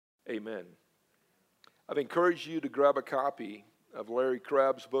Amen. I've encouraged you to grab a copy of Larry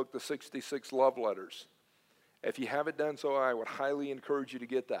Crabb's book, The 66 Love Letters. If you haven't done so, I would highly encourage you to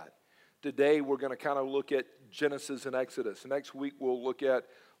get that. Today, we're going to kind of look at Genesis and Exodus. Next week, we'll look at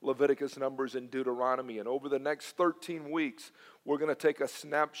Leviticus, Numbers, and Deuteronomy. And over the next 13 weeks, we're going to take a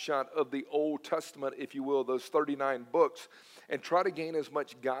snapshot of the Old Testament, if you will, those 39 books, and try to gain as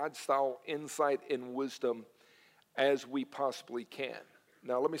much God-style insight and wisdom as we possibly can.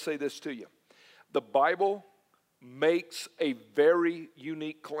 Now, let me say this to you. The Bible makes a very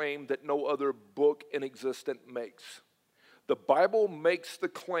unique claim that no other book in existence makes. The Bible makes the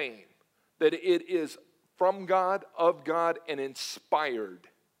claim that it is from God, of God, and inspired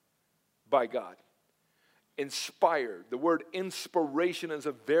by God. Inspired. The word inspiration is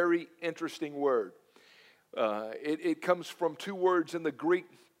a very interesting word. It comes from two words in the Greek,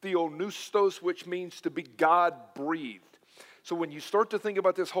 theopneustos, which means to be God-breathed. So when you start to think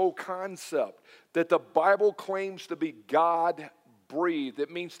about this whole concept that the Bible claims to be God-breathed, it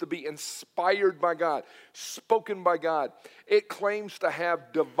means to be inspired by God, spoken by God. It claims to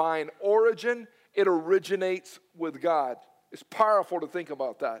have divine origin. It originates with God. It's powerful to think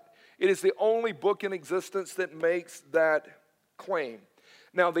about that. It is the only book in existence that makes that claim.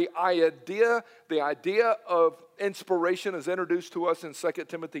 Now, the idea of inspiration is introduced to us in 2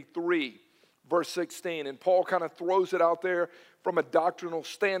 Timothy 3, verse 16. And Paul kind of throws it out there from a doctrinal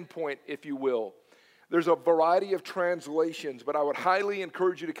standpoint, if you will. There's a variety of translations, but I would highly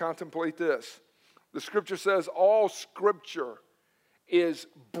encourage you to contemplate this. The scripture says all scripture is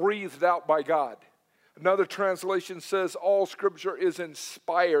breathed out by God. Another translation says all scripture is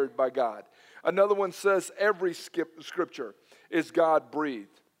inspired by God. Another one says every scripture is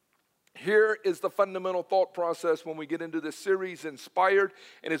God-breathed. Here is the fundamental thought process when we get into this series, Inspired,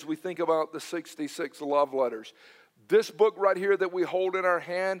 and as we think about the 66 love letters. This book right here that we hold in our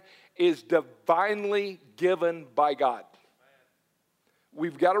hand is divinely given by God.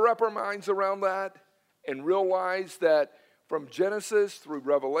 We've got to wrap our minds around that and realize that from Genesis through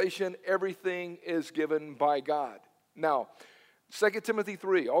Revelation, everything is given by God. Now, 2 Timothy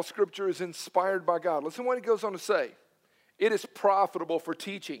 3, all scripture is inspired by God. Listen what it goes on to say. It is profitable for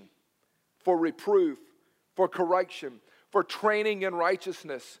teaching, for reproof, for correction, for training in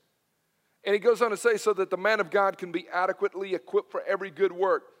righteousness. And he goes on to say, so that the man of God can be adequately equipped for every good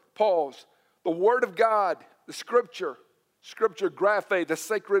work. Pause. The word of God, the scripture, graphe, the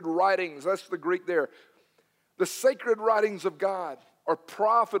sacred writings, that's the Greek there. The sacred writings of God are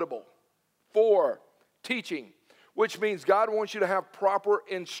profitable for teaching, which means God wants you to have proper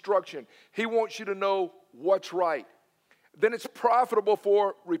instruction. He wants you to know what's right. Then it's profitable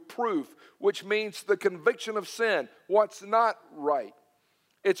for reproof, which means the conviction of sin, what's not right.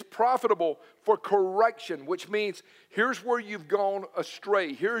 It's profitable for correction, which means here's where you've gone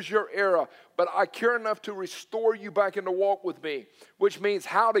astray. Here's your error, but I care enough to restore you back into walk with me, which means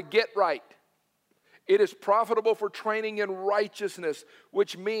how to get right. It is profitable for training in righteousness,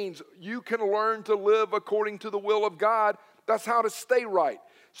 which means you can learn to live according to the will of God. That's how to stay right.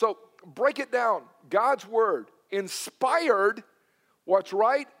 So break it down. God's word, inspired, what's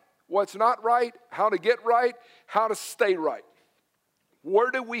right, what's not right, how to get right, how to stay right.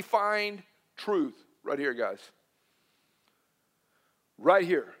 Where do we find truth? Right here, guys. Right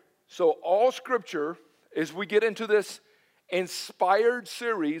here. So all scripture, as we get into this inspired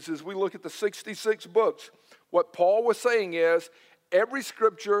series, as we look at the 66 books, what Paul was saying is every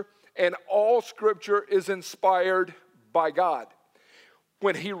scripture and all scripture is inspired by God.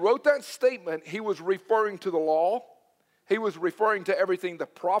 When he wrote that statement, he was referring to the law. He was referring to everything the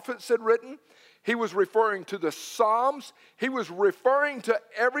prophets had written. He was referring to the Psalms. He was referring to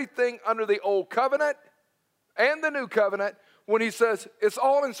everything under the Old Covenant and the New Covenant when he says it's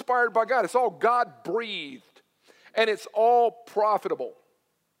all inspired by God. It's all God-breathed. And it's all profitable.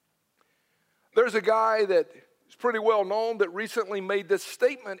 There's a guy that is pretty well known that recently made this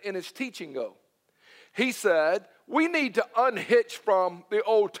statement in his teaching, though. He said, we need to unhitch from the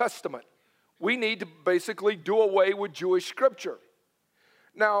Old Testament. We need to basically do away with Jewish scripture.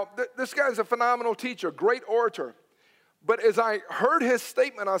 Now, this guy's a phenomenal teacher, great orator. But as I heard his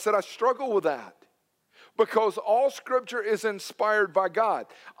statement, I said, I struggle with that. Because all scripture is inspired by God.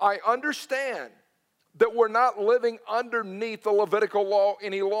 I understand that we're not living underneath the Levitical law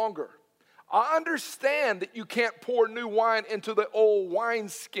any longer. I understand that you can't pour new wine into the old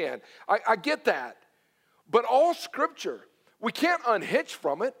wineskin. I get that. But all scripture, we can't unhitch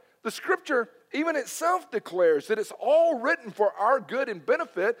from it. The scripture even itself declares that it's all written for our good and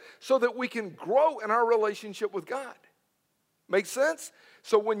benefit so that we can grow in our relationship with God. Make sense?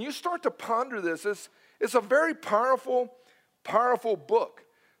 So when you start to ponder this, it's a very powerful book.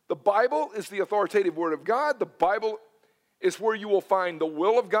 The Bible is the authoritative Word of God. The Bible is where you will find the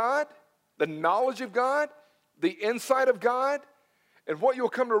will of God, the knowledge of God, the insight of God. And what you'll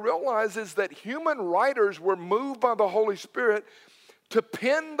come to realize is that human writers were moved by the Holy Spirit to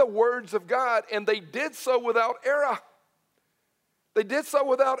pen the words of God, and they did so without error. They did so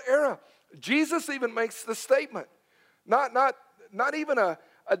without error. Jesus even makes the statement. Not even a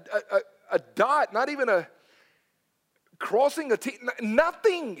dot, not even a crossing a T,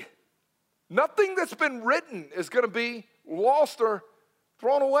 nothing. Nothing that's been written is going to be lost or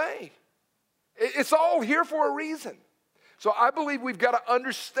thrown away. It's all here for a reason. So I believe we've got to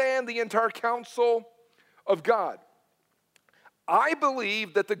understand the entire counsel of God. I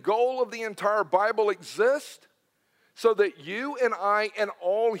believe that the goal of the entire Bible exists so that you and I and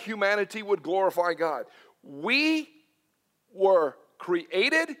all humanity would glorify God. We were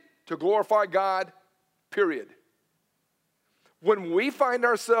created to glorify God, period. When we find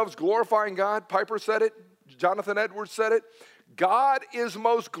ourselves glorifying God, Piper said it, Jonathan Edwards said it, God is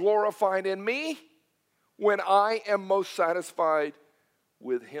most glorified in me when I am most satisfied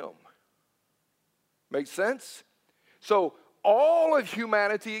with Him. Make sense? So all of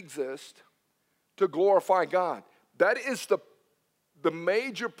humanity exists to glorify God. That is the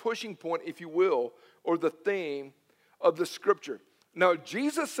major pushing point, if you will, or the theme of the Scripture. Now,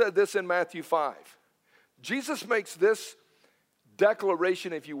 Jesus said this in Matthew 5. Jesus makes this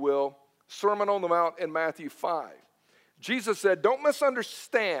declaration, if you will, Sermon on the Mount in Matthew 5. Jesus said, don't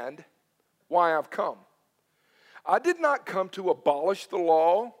misunderstand why I've come. I did not come to abolish the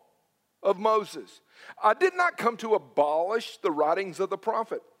law of Moses. I did not come to abolish the writings of the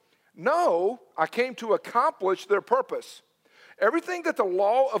prophet. No, I came to accomplish their purpose. Everything that the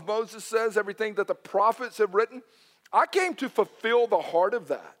law of Moses says, everything that the prophets have written, I came to fulfill the heart of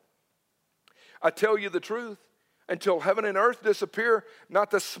that. I tell you the truth, until heaven and earth disappear,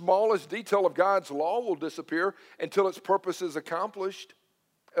 not the smallest detail of God's law will disappear until its purpose is accomplished,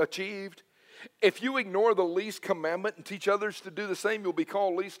 achieved. If you ignore the least commandment and teach others to do the same, you'll be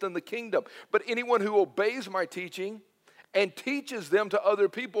called least in the kingdom. But anyone who obeys my teaching and teaches them to other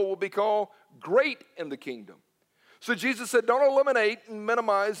people will be called great in the kingdom. So Jesus said, don't eliminate and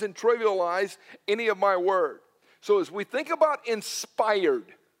minimize and trivialize any of my word. So as we think about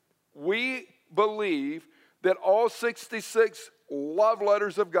inspired, we believe that all 66 love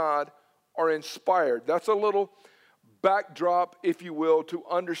letters of God are inspired. That's a little backdrop, if you will, to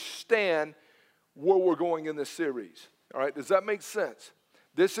understand where we're going in this series. All right, does that make sense?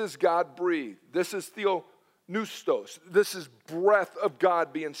 This is God-breathed. This is theopneustos. This is breath of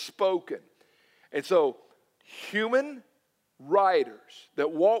God being spoken. And so human writers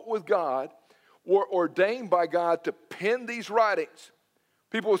that walk with God were ordained by God to pen these writings.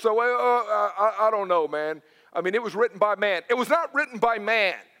 People will say, well, I don't know, man. I mean, it was written by man. It was not written by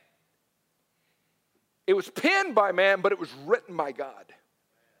man. It was penned by man, but it was written by God.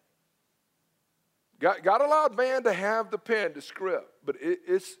 God allowed man to have the pen, the script, but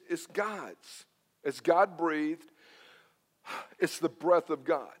it's God's. It's God-breathed. It's the breath of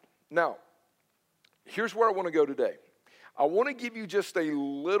God. Now, here's where I want to go today. I want to give you just a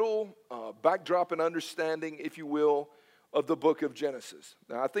little backdrop and understanding, if you will, of the book of Genesis.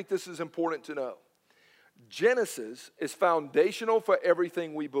 Now, I think this is important to know. Genesis is foundational for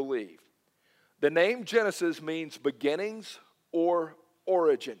everything we believe. The name Genesis means beginnings or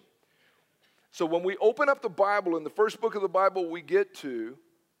origin. So when we open up the Bible, in the first book of the Bible we get to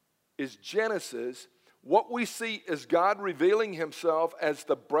is Genesis, what we see is God revealing Himself as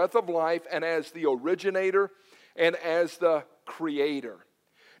the breath of life and as the originator and as the creator.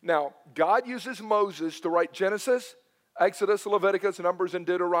 Now, God uses Moses to write Genesis, Exodus, Leviticus, Numbers, and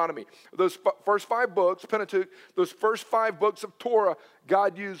Deuteronomy. Those first 5 books, Pentateuch, those first 5 books of Torah,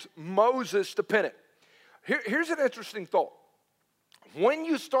 God used Moses to pen it. Here's an interesting thought. When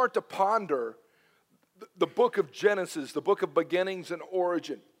you start to ponder the book of Genesis, the book of beginnings and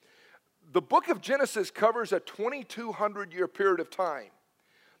origin, the book of Genesis covers a 2,200-year period of time.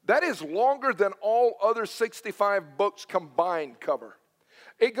 That is longer than all other 65 books combined cover.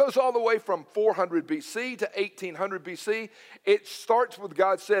 It goes all the way from 400 BC to 1800 BC. It starts with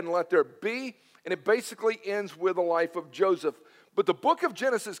God said, and let there be, and it basically ends with the life of Joseph. But the book of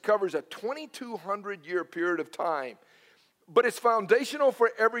Genesis covers a 2,200-year period of time. But it's foundational for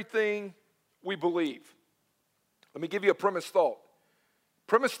everything we believe. Let me give you a premise thought.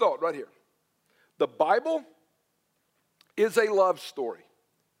 Premise thought right here. The Bible is a love story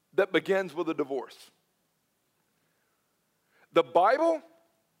that begins with a divorce. The Bible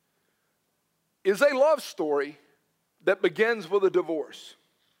is a love story that begins with a divorce.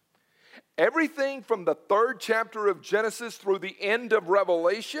 Everything from the 3rd chapter of Genesis through the end of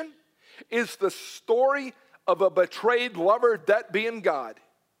Revelation is the story of a betrayed lover, that being God,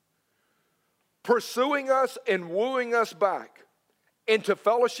 pursuing us and wooing us back into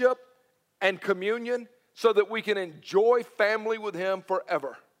fellowship and communion so that we can enjoy family with him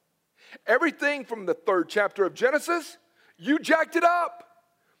forever. Everything from the 3rd chapter of Genesis, you jacked it up.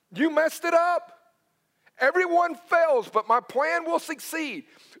 You messed it up. Everyone fails, but my plan will succeed.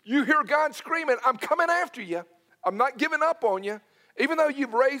 You hear God screaming, I'm coming after you. I'm not giving up on you. Even though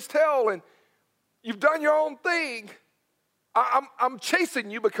you've raised hell and you've done your own thing, I'm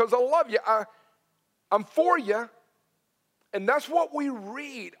chasing you because I love you. I'm for you. And that's what we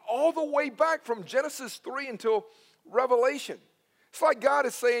read all the way back from Genesis 3 until Revelation. It's like God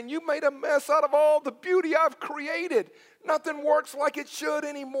is saying, you made a mess out of all the beauty I've created. Nothing works like it should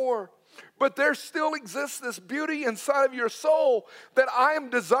anymore. But there still exists this beauty inside of your soul that I am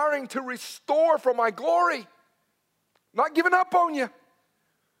desiring to restore for my glory. Not giving up on you.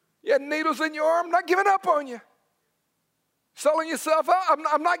 You had needles in your arm, not giving up on you. Selling yourself out,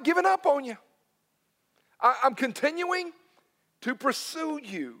 I'm not giving up on you. I'm continuing to pursue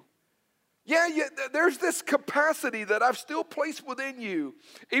you. Yeah, there's this capacity that I've still placed within you.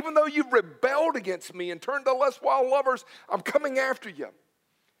 Even though you've rebelled against me and turned to less wild lovers, I'm coming after you.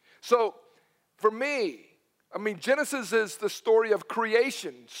 So, for me, Genesis is the story of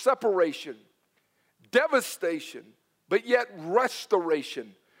creation, separation, devastation, but yet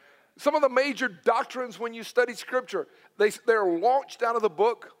restoration. Some of the major doctrines when you study Scripture, they're launched out of the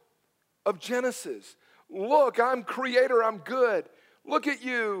book of Genesis. Look, I'm creator, I'm good. Look at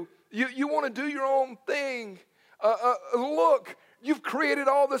you. You want to do your own thing. Look, you've created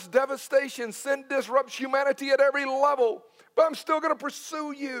all this devastation. Sin disrupts humanity at every level, but I'm still going to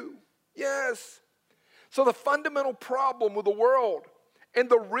pursue you. Yes. So the fundamental problem with the world and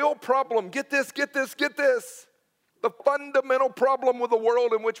the real problem, get this. The fundamental problem with the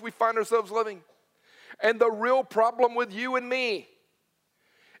world in which we find ourselves living and the real problem with you and me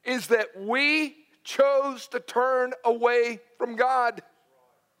is that we chose to turn away from God.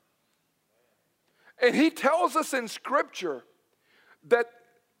 And he tells us in Scripture that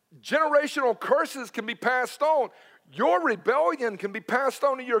generational curses can be passed on. Your rebellion can be passed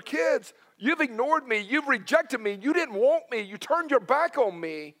on to your kids. You've ignored me. You've rejected me. You didn't want me. You turned your back on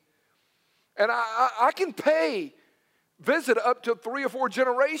me. And I can visit up to 3 or 4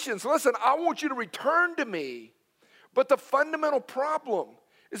 generations. Listen, I want you to return to me. But the fundamental problem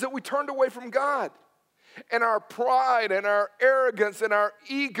is that we turned away from God. And our pride and our arrogance and our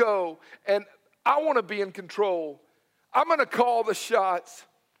ego and I want to be in control. I'm going to call the shots.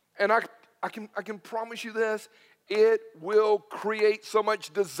 And I can promise you this, it will create so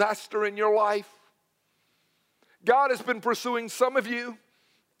much disaster in your life. God has been pursuing some of you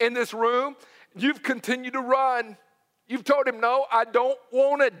in this room. You've continued to run. You've told him, no, I don't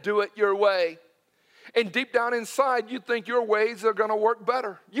want to do it your way. And deep down inside, you think your ways are going to work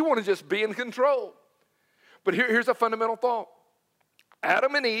better. You want to just be in control. But here's a fundamental thought.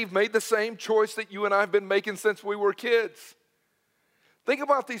 Adam and Eve made the same choice that you and I have been making since we were kids. Think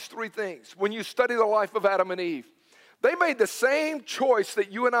about these 3 things. When you study the life of Adam and Eve, they made the same choice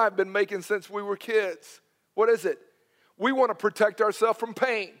that you and I have been making since we were kids. What is it? We want to protect ourselves from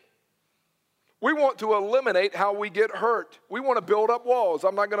pain. We want to eliminate how we get hurt. We want to build up walls.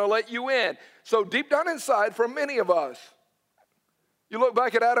 I'm not going to let you in. So deep down inside, for many of us, you look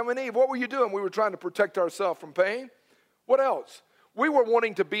back at Adam and Eve, what were you doing? We were trying to protect ourselves from pain. What else? We were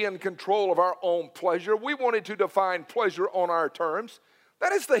wanting to be in control of our own pleasure. We wanted to define pleasure on our terms.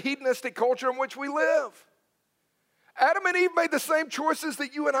 That is the hedonistic culture in which we live. Adam and Eve made the same choices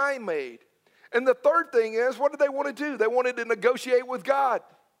that you and I made. And the third thing is, what did they want to do? They wanted to negotiate with God.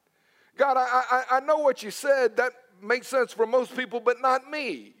 God, I know what you said. That makes sense for most people, but not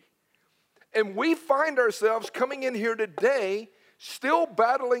me. And we find ourselves coming in here today still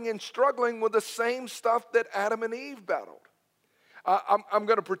battling and struggling with the same stuff that Adam and Eve battled. I'm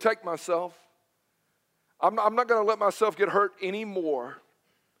going to protect myself. I'm not going to let myself get hurt anymore.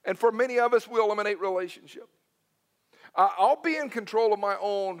 And for many of us, we eliminate relationship. I'll be in control of my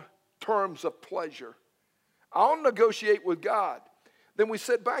own terms of pleasure. I'll negotiate with God. Then we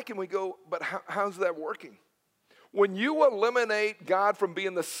sit back and we go, but how's that working? When you eliminate God from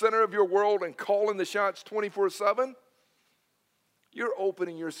being the center of your world and calling the shots 24/7, you're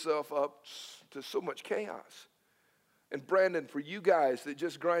opening yourself up to so much chaos. And Brandon, for you guys that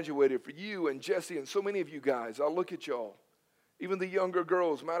just graduated, for you and Jesse and so many of you guys, I'll look at y'all. Even the younger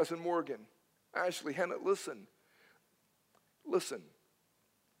girls, Madison Morgan, Ashley, Hannah, listen.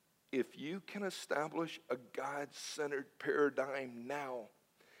 If you can establish a God-centered paradigm now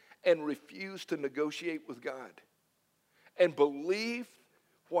and refuse to negotiate with God and believe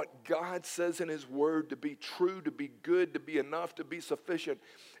what God says in His Word to be true, to be good, to be enough, to be sufficient,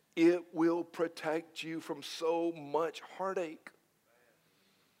 it will protect you from so much heartache.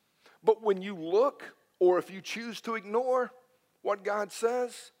 But when you look, or if you choose to ignore what God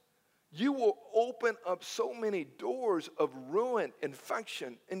says, you will open up so many doors of ruin,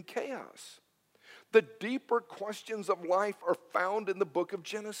 infection, and chaos. The deeper questions of life are found in the book of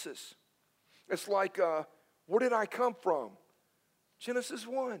Genesis. It's like, where did I come from? Genesis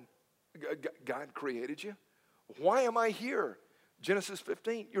 1. God created you. Why am I here? Genesis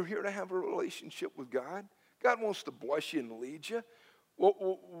 15. You're here to have a relationship with God. God wants to bless you and lead you.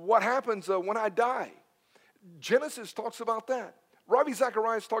 What happens when I die? Genesis talks about that. Ravi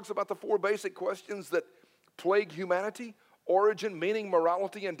Zacharias talks about the 4 basic questions that plague humanity. Origin, meaning,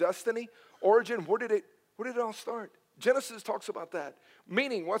 morality, and destiny. Origin, where did it all start? Genesis talks about that.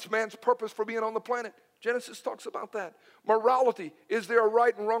 Meaning, what's man's purpose for being on the planet? Genesis talks about that. Morality, is there a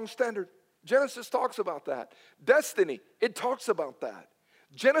right and wrong standard? Genesis talks about that. Destiny, it talks about that.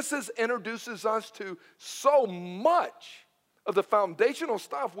 Genesis introduces us to so much of the foundational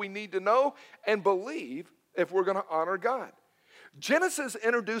stuff we need to know and believe if we're going to honor God. Genesis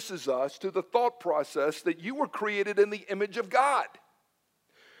introduces us to the thought process that you were created in the image of God.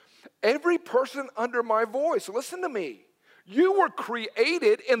 Every person under my voice, listen to me. You were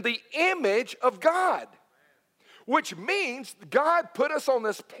created in the image of God, which means God put us on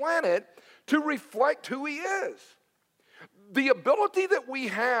this planet to reflect who He is. The ability that we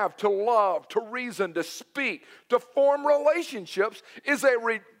have to love, to reason, to speak, to form relationships is a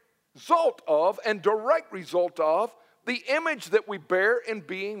result of and direct result of the image that we bear in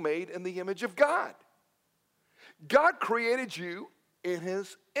being made in the image of God. God created you in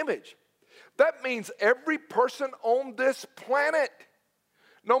His image. That means every person on this planet,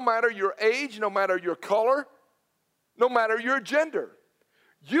 no matter your age, no matter your color, no matter your gender,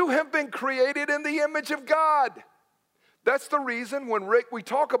 you have been created in the image of God. That's the reason when we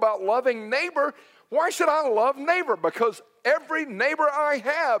talk about loving neighbor, why should I love neighbor? Because every neighbor I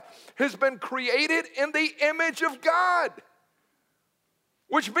have has been created in the image of God.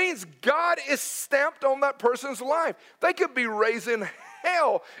 Which means God is stamped on that person's life. They could be raised in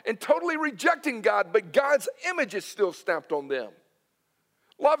hell and totally rejecting God, but God's image is still stamped on them.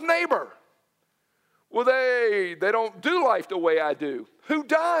 Love neighbor. Well, they don't do life the way I do. Who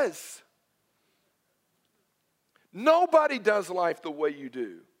does? Nobody does life the way you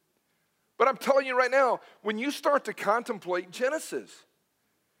do. But I'm telling you right now, when you start to contemplate Genesis,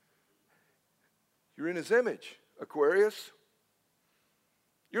 you're in His image. Aquarius,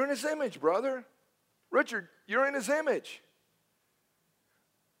 you're in His image, brother. Richard, you're in His image.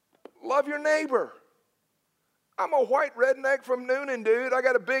 Love your neighbor. I'm a white redneck from Noonan, dude. I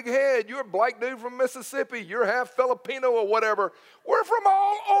got a big head. You're a black dude from Mississippi. You're half Filipino or whatever. We're from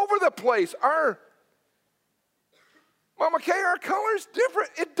all over the place. Mama Kay, our color's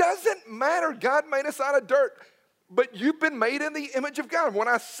different. It doesn't matter. God made us out of dirt. But you've been made in the image of God. When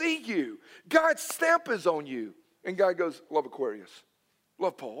I see you, God's stamp is on you. And God goes, love Aquarius.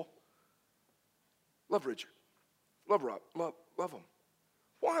 Love Paul. Love Richard. Love Rob. Love them.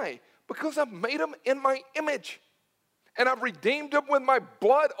 Why? Because I've made them in my image. And I've redeemed them with my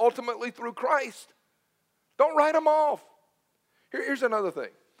blood ultimately through Christ. Don't write them off. Here's another thing.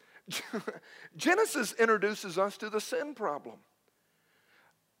 Genesis introduces us to the sin problem.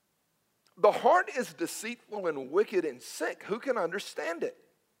 The heart is deceitful and wicked and sick. Who can understand it?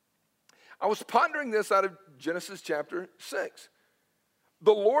 I was pondering this out of Genesis chapter 6.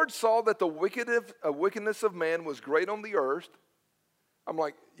 The Lord saw that the wickedness of man was great on the earth. I'm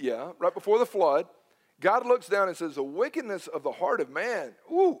like, yeah, right before the flood. God looks down and says, the wickedness of the heart of man,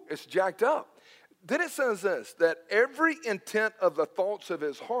 it's jacked up. Then it says this, that every intent of the thoughts of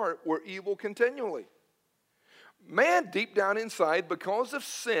his heart were evil continually. Man, deep down inside, because of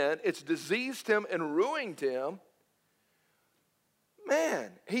sin, it's diseased him and ruined him.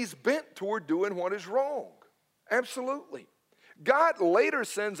 Man, he's bent toward doing what is wrong. Absolutely. God later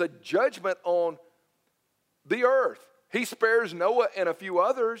sends a judgment on the earth. He spares Noah and a few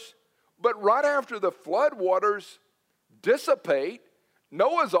others, but right after the flood waters dissipate,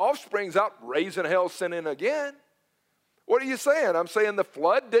 Noah's offspring's out raising hell, sinning again. What are you saying? I'm saying the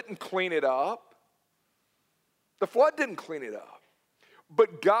flood didn't clean it up. The flood didn't clean it up.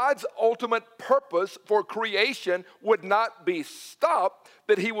 But God's ultimate purpose for creation would not be stopped,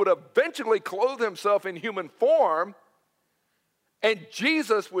 that He would eventually clothe Himself in human form, and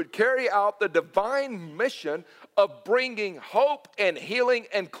Jesus would carry out the divine mission of bringing hope and healing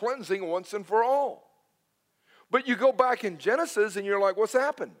and cleansing once and for all. But you go back in Genesis and you're like, what's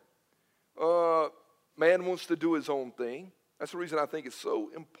happened? Man wants to do his own thing. That's the reason I think it's so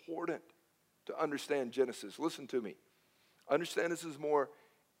important to understand Genesis. Listen to me. Understand this is more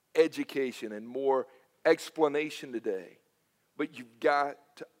education and more explanation today. But you've got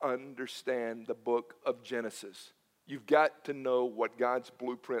to understand the book of Genesis. You've got to know what God's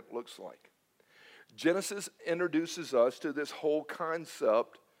blueprint looks like. Genesis introduces us to this whole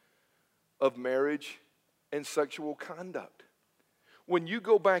concept of marriage and sexual conduct. When you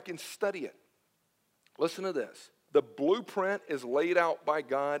go back and study it, listen to this. The blueprint is laid out by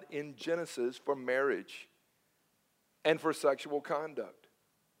God in Genesis for marriage and for sexual conduct.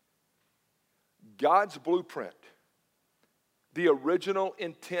 God's blueprint, the original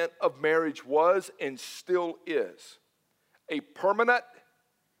intent of marriage was and still is a permanent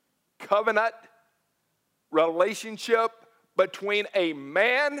covenant relationship between a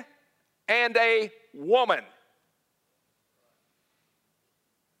man and a woman.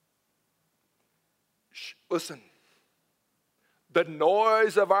 Listen, the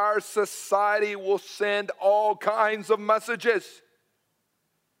noise of our society will send all kinds of messages.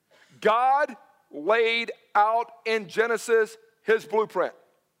 God laid out in Genesis his blueprint.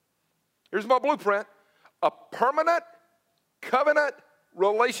 Here's my blueprint: a permanent covenant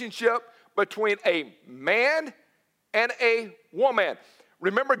relationship between a man and a woman.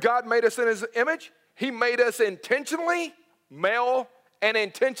 Remember, God made us in his image. He made us intentionally male and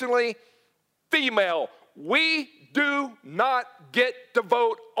intentionally female. We do not get to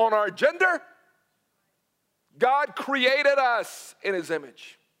vote on our gender. God created us in his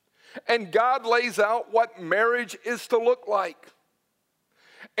image. And God lays out what marriage is to look like.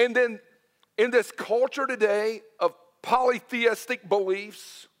 And then in this culture today of polytheistic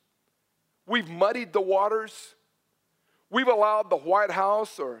beliefs, we've muddied the waters. We've allowed the White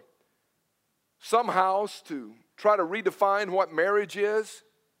House or some house to try to redefine what marriage is.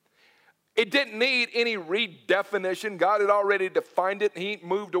 It didn't need any redefinition. God had already defined it, and he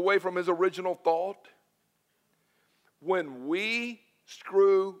moved away from his original thought. When we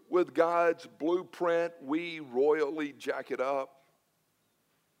screw with God's blueprint, we royally jack it up.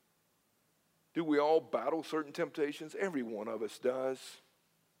 Do we all battle certain temptations? Every one of us does.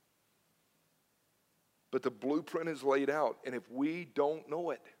 But the blueprint is laid out, and if we don't know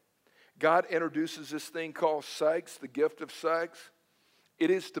it, God introduces this thing called sex, the gift of sex. It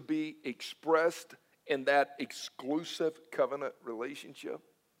is to be expressed in that exclusive covenant relationship.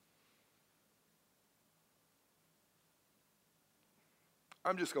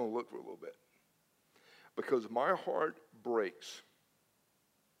 I'm just going to look for a little bit, because my heart breaks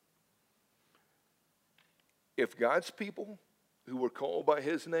if God's people who were called by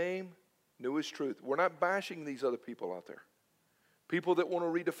his name knew his truth. We're not bashing these other people out there. People that want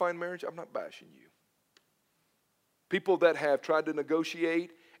to redefine marriage, I'm not bashing you. People that have tried to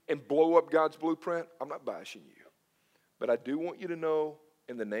negotiate and blow up God's blueprint, I'm not bashing you. But I do want you to know,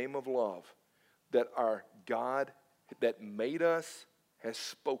 in the name of love, that our God that made us has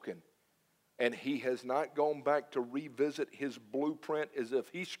spoken. And he has not gone back to revisit his blueprint as if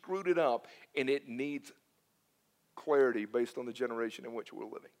he screwed it up and it needs clarity based on the generation in which we're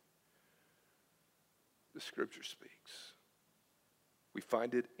living. The scripture speaks. We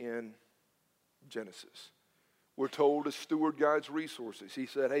find it in Genesis. We're told to steward God's resources. He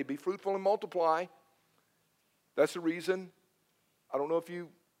said, hey, be fruitful and multiply. That's the reason. I don't know if you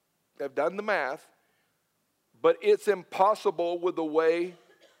have done the math, but it's impossible with the way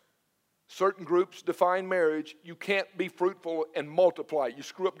certain groups define marriage. You can't be fruitful and multiply. You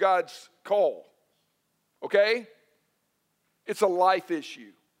screw up God's call. Okay? It's a life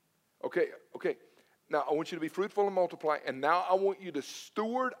issue. Okay. Now, I want you to be fruitful and multiply, and now I want you to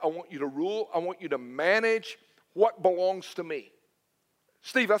steward, I want you to rule, I want you to manage what belongs to me.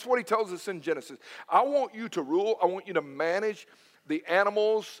 Steve, that's what he tells us in Genesis. I want you to rule, I want you to manage the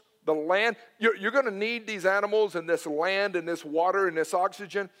animals, the land. You're going to need these animals and this land and this water and this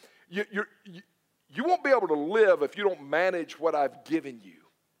oxygen. You won't be able to live if you don't manage what I've given you.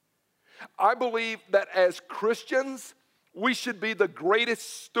 I believe that as Christians, we should be the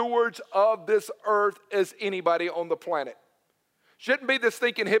greatest stewards of this earth as anybody on the planet. Shouldn't be this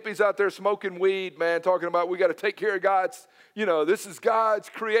thinking hippies out there smoking weed, man, talking about we got to take care of God's, this is God's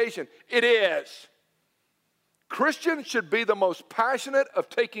creation. It is. Christians should be the most passionate of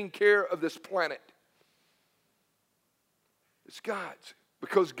taking care of this planet. It's God's.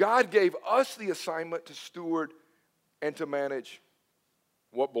 Because God gave us the assignment to steward and to manage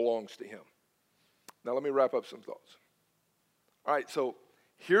what belongs to him. Now let me wrap up some thoughts. All right, so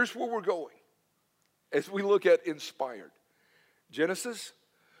here's where we're going as we look at inspired. Genesis,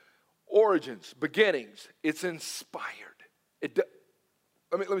 origins, beginnings, it's inspired.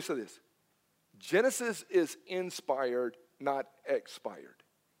 Let me say this. Genesis is inspired, not expired.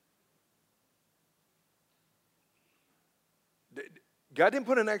 God didn't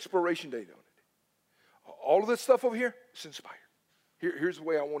put an expiration date on it. All of this stuff over here, it's inspired. Here's the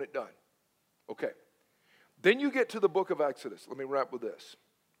way I want it done. Okay. Then you get to the book of Exodus. Let me wrap with this.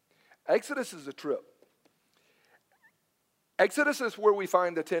 Exodus is a trip. Exodus is where we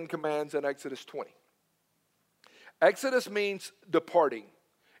find the 10 commands in Exodus 20. Exodus means departing.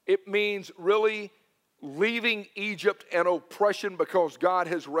 It means really leaving Egypt and oppression because God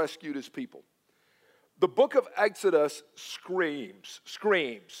has rescued his people. The book of Exodus screams,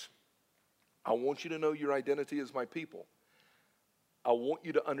 I want you to know your identity as my people. I want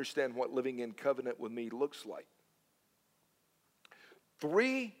you to understand what living in covenant with me looks like.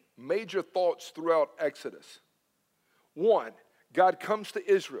 3 major thoughts throughout Exodus. 1, God comes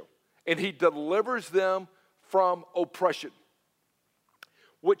to Israel and he delivers them from oppression,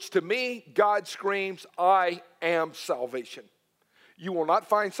 which to me, God screams, I am salvation. You will not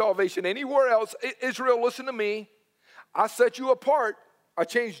find salvation anywhere else. Israel, listen to me. I set you apart. I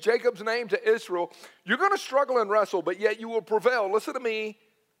changed Jacob's name to Israel. You're going to struggle and wrestle, but yet you will prevail. Listen to me.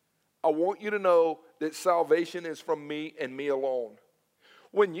 I want you to know that salvation is from me and me alone.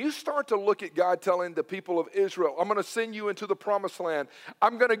 When you start to look at God telling the people of Israel, I'm going to send you into the promised land.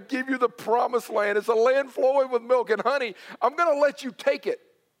 I'm going to give you the promised land. It's a land flowing with milk and honey. I'm going to let you take it.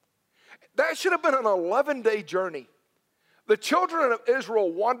 That should have been an 11-day journey. The children of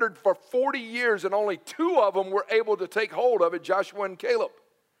Israel wandered for 40 years and only 2 of them were able to take hold of it, Joshua and Caleb.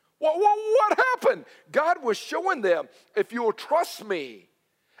 What happened? God was showing them, if you will trust me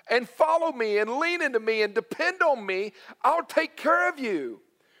and follow me and lean into me and depend on me, I'll take care of you.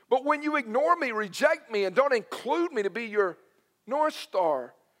 But when you ignore me, reject me, and don't include me to be your North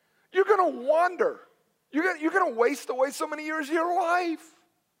Star, you're going to wander. You're going to waste away so many years of your life.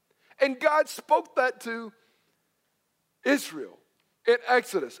 And God spoke that to Israel in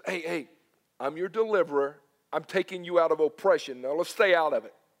Exodus. Hey, I'm your deliverer. I'm taking you out of oppression. Now let's stay out of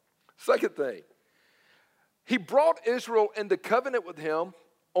it. Second thing, he brought Israel into covenant with him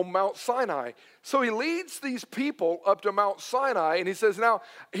on Mount Sinai. So he leads these people up to Mount Sinai and he says, now,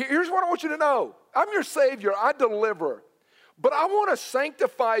 here's what I want you to know. I'm your Savior. I deliver. But I want to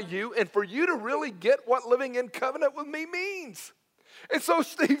sanctify you and for you to really get what living in covenant with me means. And so,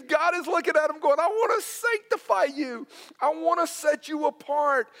 Steve, God is looking at him going, I want to sanctify you. I want to set you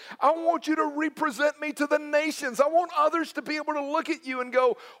apart. I want you to represent me to the nations. I want others to be able to look at you and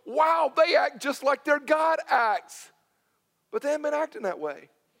go, wow, they act just like their God acts. But they haven't been acting that way.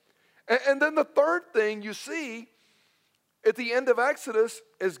 And then the third thing you see at the end of Exodus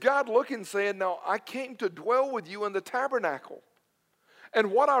is God looking saying, now I came to dwell with you in the tabernacle.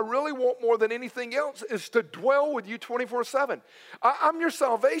 And what I really want more than anything else is to dwell with you 24/7. I'm your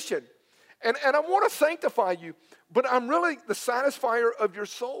salvation. And I want to sanctify you, but I'm really the satisfier of your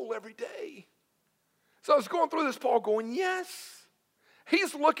soul every day. So I was going through this, Paul going, yes.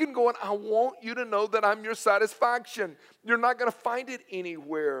 He's looking going, I want you to know that I'm your satisfaction. You're not going to find it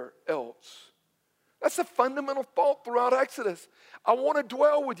anywhere else. That's a fundamental thought throughout Exodus. I want to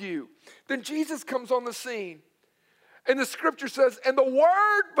dwell with you. Then Jesus comes on the scene. And the scripture says, and the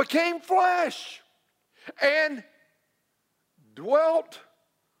Word became flesh and dwelt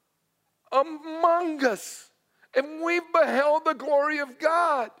among us. And we've beheld the glory of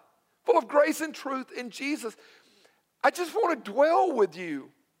God, full of grace and truth in Jesus. I just want to dwell with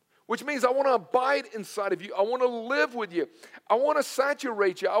you, which means I want to abide inside of you. I want to live with you. I want to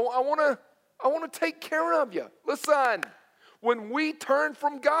saturate you. I want to take care of you. Listen, when we turn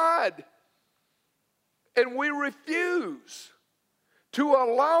from God, and we refuse to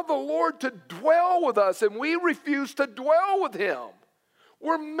allow the Lord to dwell with us, and we refuse to dwell with him,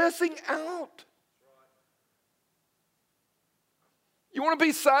 we're missing out. You want to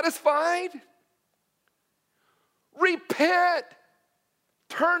be satisfied? Repent.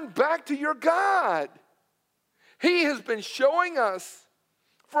 Turn back to your God. He has been showing us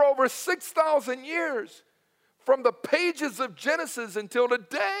for over 6,000 years, from the pages of Genesis until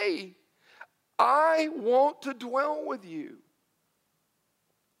today, I want to dwell with you.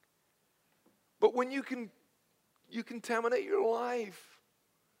 But when you contaminate your life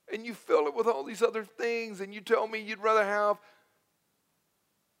and you fill it with all these other things and you tell me you'd rather have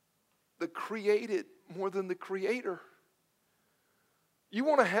the created more than the creator. You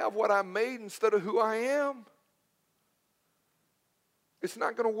want to have what I made instead of who I am. It's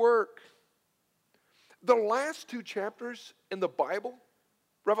not going to work. The last 2 chapters in the Bible,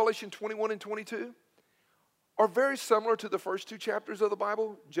 Revelation 21 and 22, are very similar to the first 2 chapters of the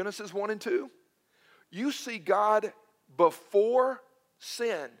Bible, Genesis 1 and 2. You see God before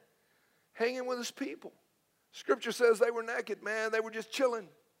sin hanging with his people. Scripture says they were naked, man. They were just chilling.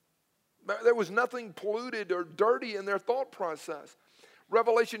 There was nothing polluted or dirty in their thought process.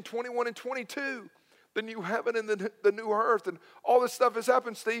 Revelation 21 and 22, the new heaven and the new earth, and all this stuff has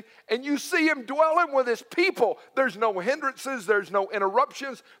happened, Steve. And you see him dwelling with his people. There's no hindrances. There's no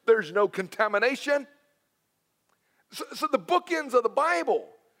interruptions. There's no contamination. So the bookends of the Bible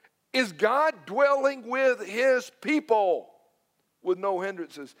is God dwelling with his people with no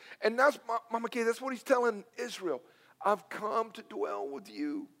hindrances. And that's, Mama Kay, that's what he's telling Israel. I've come to dwell with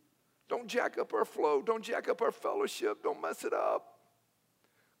you. Don't jack up our flow. Don't jack up our fellowship. Don't mess it up.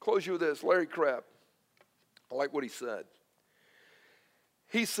 Close you with this. Larry Crabb. I like what he said.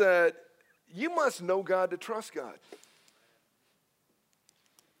 He said, you must know God to trust God.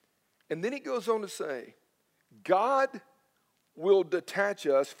 And then he goes on to say, God will detach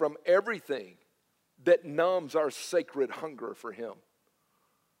us from everything that numbs our sacred hunger for him.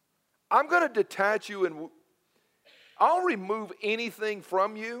 I'm going to detach you and I'll remove anything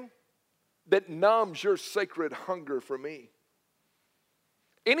from you that numbs your sacred hunger for me.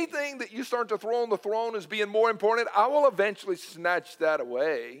 Anything that you start to throw on the throne as being more important, I will eventually snatch that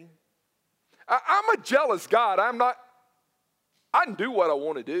away. I'm a jealous God. I can do what I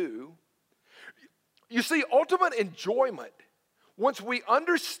want to do. You see, ultimate enjoyment, once we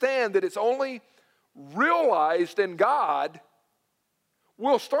understand that it's only realized in God,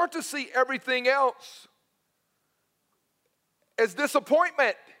 we'll start to see everything else as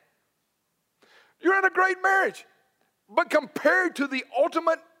disappointment. You're in a great marriage, but compared to the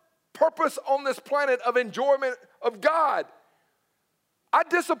ultimate purpose on this planet of enjoyment of God, I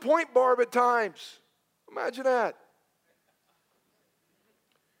disappoint Barb at times. Imagine that.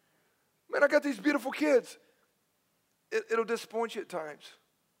 Man, I got these beautiful kids. It'll disappoint you at times.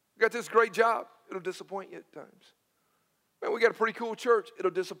 I got this great job. It'll disappoint you at times. Man, we got a pretty cool church. It'll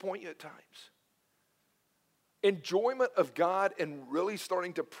disappoint you at times. Enjoyment of God and really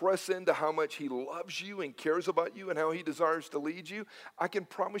starting to press into how much he loves you and cares about you and how he desires to lead you, I can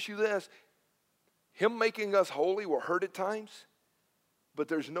promise you this, him making us holy will hurt at times, but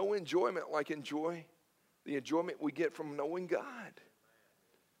there's no enjoyment like the enjoyment we get from knowing God.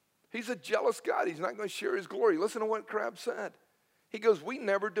 He's a jealous God. He's not going to share his glory. Listen to what Crabb said. He goes, we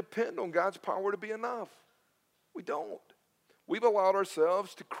never depend on God's power to be enough. We don't. We've allowed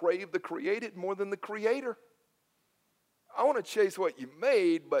ourselves to crave the created more than the creator. I want to chase what you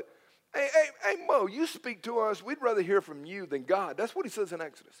made, but hey, Mo, you speak to us. We'd rather hear from you than God. That's what he says in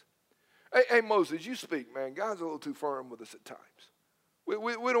Exodus. Hey, Moses, you speak, man. God's a little too firm with us at times. We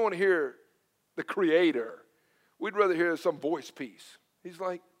don't want to hear the creator. We'd rather hear some voice piece. He's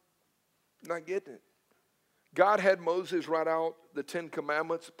like, not getting it. God had Moses write out the 10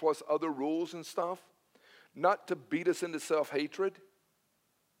 Commandments plus other rules and stuff, not to beat us into self-hatred,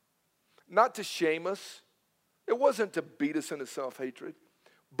 not to shame us. It wasn't to beat us into self-hatred,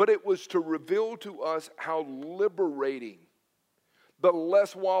 but it was to reveal to us how liberating the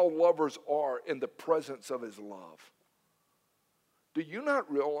less wild lovers are in the presence of his love. Do you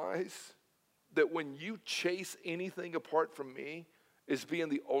not realize that when you chase anything apart from me as being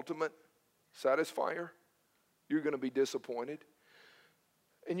the ultimate satisfier, you're going to be disappointed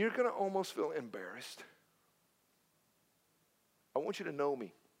and you're going to almost feel embarrassed? I want you to know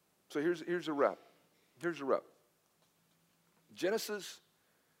me. So here's a wrap. Here's a wrap. Genesis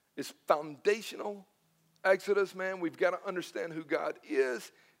is foundational. Exodus, man, we've got to understand who God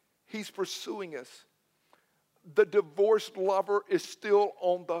is. He's pursuing us. The divorced lover is still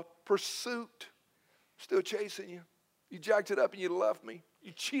on the pursuit, still chasing you. You jacked it up and you left me.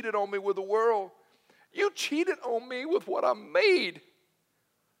 You cheated on me with the world. You cheated on me with what I made.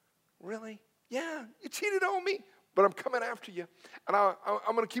 Really? Yeah, you cheated on me, but I'm coming after you. And I'm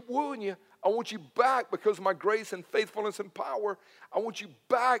going to keep wooing you. I want you back because of my grace and faithfulness and power. I want you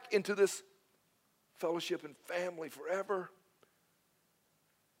back into this fellowship and family forever.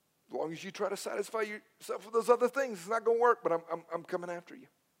 As long as you try to satisfy yourself with those other things, it's not going to work, but I'm coming after you.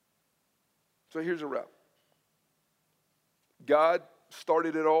 So here's a wrap. God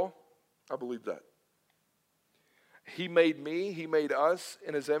started it all. I believe that. He made me. He made us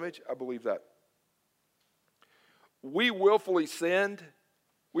in his image. I believe that. We willfully sinned.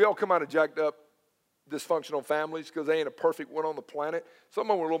 We all come out of jacked up, dysfunctional families because they ain't a perfect one on the planet.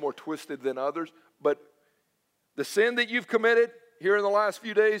 Some of them are a little more twisted than others. But the sin that you've committed here in the last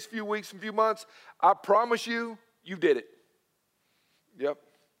few days, few weeks, and few months, I promise you, you did it. Yep.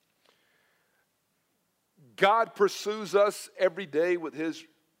 God pursues us every day with his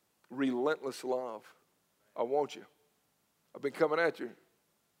relentless love. I want you. I've been coming at you,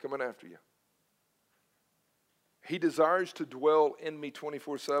 coming after you. He desires to dwell in me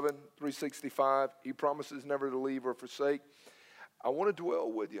 24/7, 365. He promises never to leave or forsake. I want to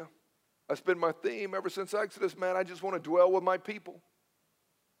dwell with you. That's been my theme ever since Exodus, man. I just want to dwell with my people.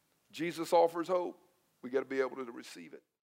 Jesus offers hope. We got to be able to receive it.